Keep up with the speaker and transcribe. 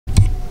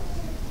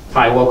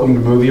Hi, welcome to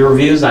Movie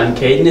Reviews. I'm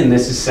Caden and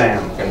this is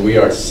Sam. And we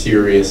are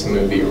serious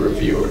movie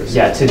reviewers.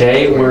 Yeah,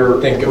 today we're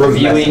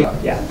reviewing.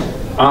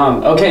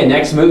 Okay,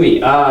 next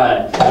movie.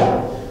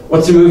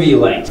 What's a movie you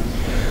liked?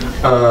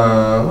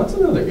 What's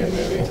another good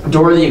movie?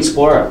 Dora the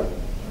Explorer.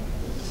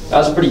 That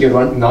was a pretty good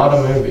one. Not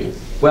a movie.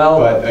 Well,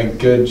 but a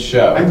good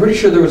show. I'm pretty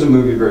sure there was a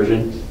movie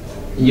version.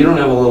 You don't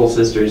have a little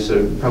sister,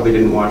 so probably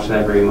didn't watch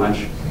that very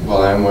much.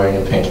 Well, I'm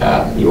wearing a pink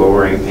hat. You were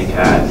wearing a pink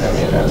hat. I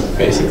mean, I'm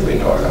basically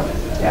Dora.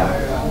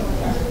 Yeah.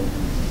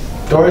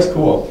 Dora's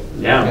cool.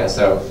 Yeah. Yeah,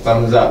 so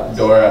thumbs up.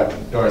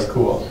 Dora's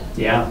cool.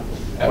 Yeah.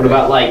 What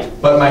about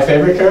But my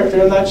favorite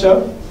character in that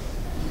show?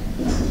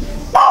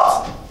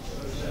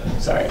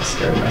 Sorry, I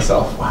scared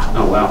myself. Wow.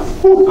 Oh,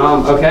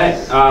 wow.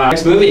 Okay.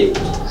 Next movie.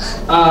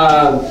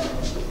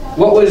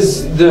 What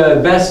was the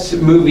best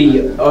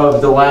movie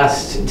of the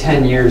last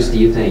 10 years, do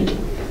you think?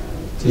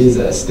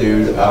 Jesus,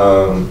 dude.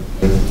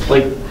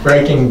 Like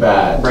Breaking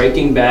Bad.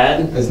 Breaking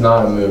Bad? It's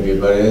not a movie,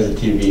 but it is a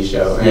TV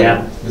show. And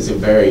yeah. It's a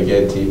very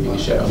good TV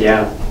show.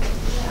 Yeah.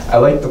 I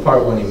like the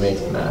part when he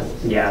makes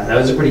meth. Yeah, that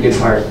was a pretty good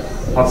part.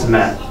 Lots of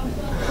meth.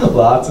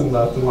 Lots of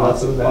meth.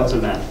 Lots of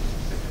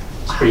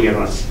meth. It's a pretty good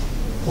one.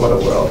 What a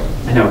world.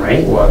 I know,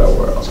 right? What a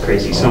world. It's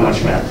crazy, so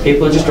much meth.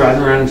 People are just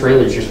driving around in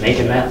trailers just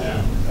making meth.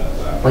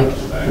 Like,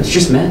 it's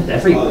just meth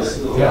everywhere.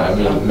 Yeah, I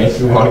mean, it makes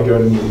me want to go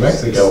to New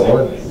Mexico,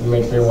 or it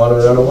makes me want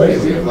to run away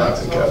from New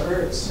Mexico.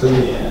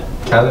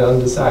 Kind of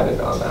undecided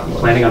on that one.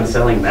 Planning on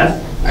selling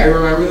meth? I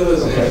remember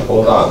those. Okay,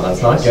 hold on.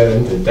 Let's not get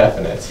into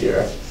definites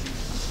here.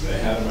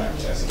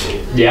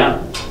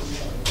 Yeah.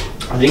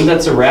 I think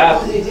that's a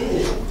wrap.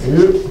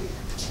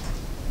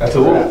 That's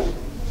cool. a wrap.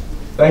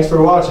 Thanks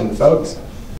for watching, folks.